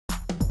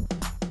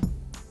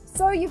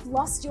So you've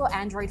lost your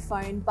Android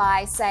phone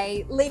by,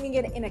 say, leaving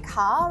it in a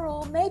car,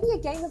 or maybe a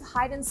game of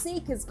hide and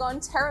seek has gone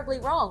terribly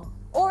wrong,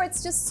 or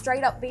it's just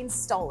straight up been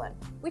stolen,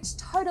 which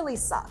totally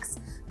sucks.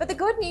 But the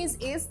good news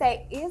is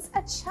there is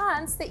a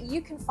chance that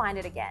you can find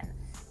it again.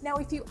 Now,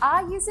 if you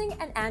are using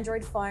an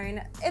Android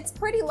phone, it's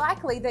pretty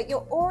likely that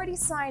you're already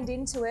signed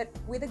into it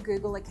with a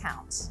Google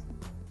account.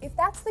 If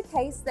that's the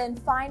case, then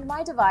Find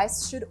My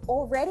Device should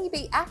already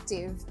be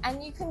active,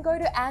 and you can go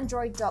to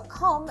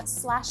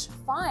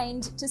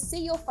android.com/find to see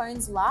your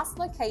phone's last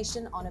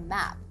location on a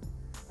map.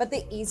 But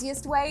the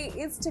easiest way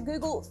is to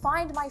Google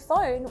Find My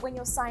Phone when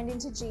you're signed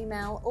into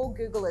Gmail or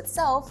Google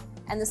itself,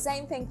 and the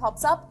same thing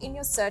pops up in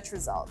your search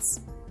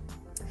results.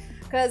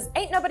 Because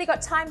ain't nobody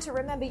got time to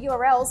remember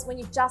URLs when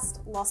you've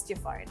just lost your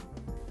phone.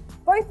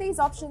 Both these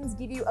options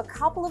give you a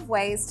couple of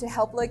ways to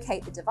help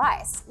locate the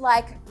device,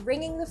 like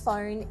ringing the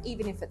phone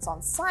even if it's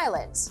on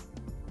silent.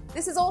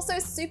 This is also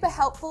super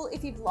helpful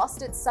if you've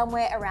lost it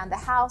somewhere around the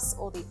house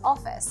or the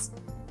office.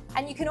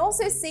 And you can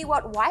also see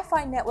what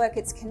Wi-Fi network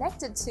it's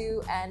connected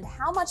to and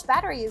how much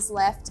battery is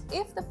left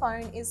if the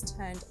phone is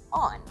turned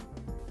on.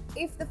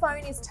 If the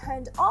phone is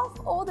turned off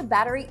or the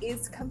battery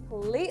is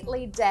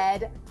completely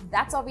dead,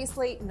 that's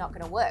obviously not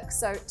going to work,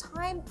 so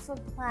time for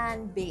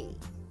plan B.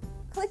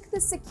 Click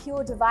the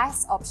Secure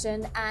Device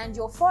option and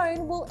your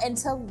phone will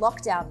enter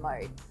lockdown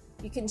mode.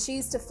 You can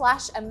choose to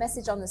flash a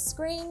message on the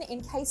screen in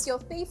case your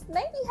thief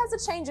maybe has a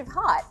change of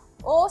heart,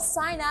 or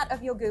sign out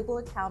of your Google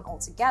account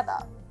altogether.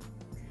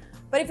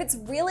 But if it's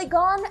really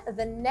gone,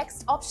 the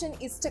next option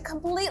is to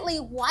completely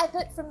wipe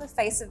it from the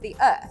face of the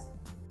earth.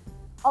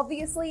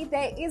 Obviously,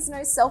 there is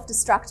no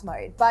self-destruct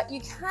mode, but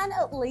you can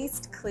at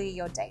least clear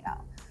your data.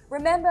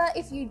 Remember,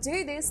 if you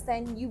do this,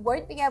 then you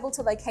won't be able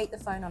to locate the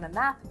phone on a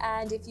map,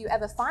 and if you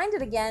ever find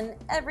it again,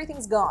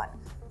 everything's gone.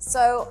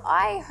 So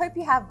I hope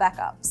you have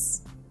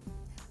backups.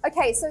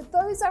 Okay, so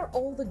those are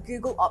all the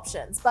Google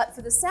options, but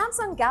for the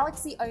Samsung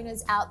Galaxy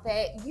owners out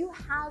there, you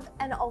have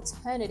an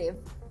alternative,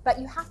 but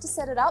you have to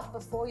set it up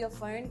before your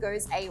phone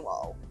goes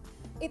AWOL.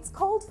 It's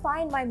called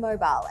Find My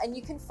Mobile, and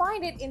you can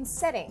find it in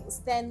Settings,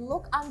 then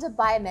look under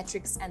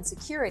Biometrics and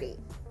Security.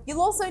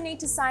 You'll also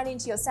need to sign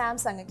into your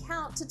Samsung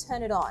account to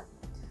turn it on.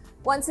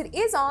 Once it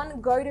is on,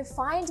 go to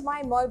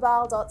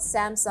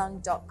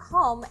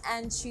findmymobile.samsung.com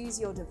and choose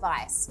your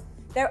device.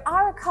 There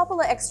are a couple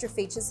of extra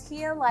features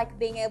here, like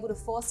being able to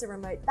force a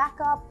remote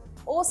backup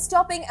or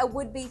stopping a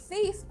would-be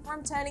thief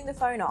from turning the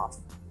phone off.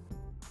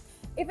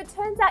 If it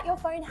turns out your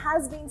phone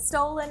has been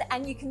stolen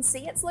and you can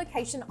see its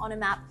location on a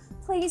map,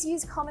 please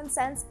use common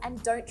sense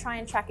and don't try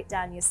and track it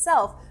down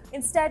yourself.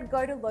 Instead,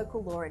 go to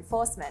local law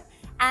enforcement.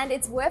 And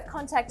it's worth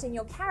contacting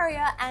your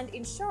carrier and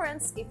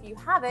insurance, if you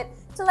have it,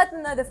 to let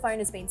them know the phone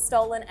has been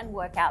stolen and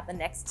work out the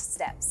next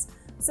steps.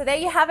 So there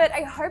you have it.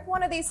 I hope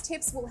one of these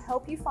tips will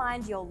help you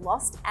find your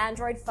lost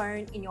Android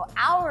phone in your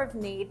hour of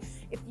need.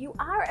 If you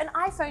are an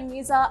iPhone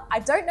user, I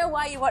don't know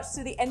why you watched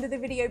to the end of the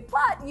video,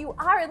 but you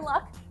are in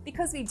luck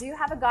because we do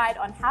have a guide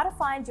on how to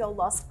find your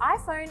lost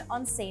iPhone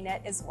on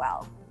CNET as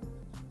well.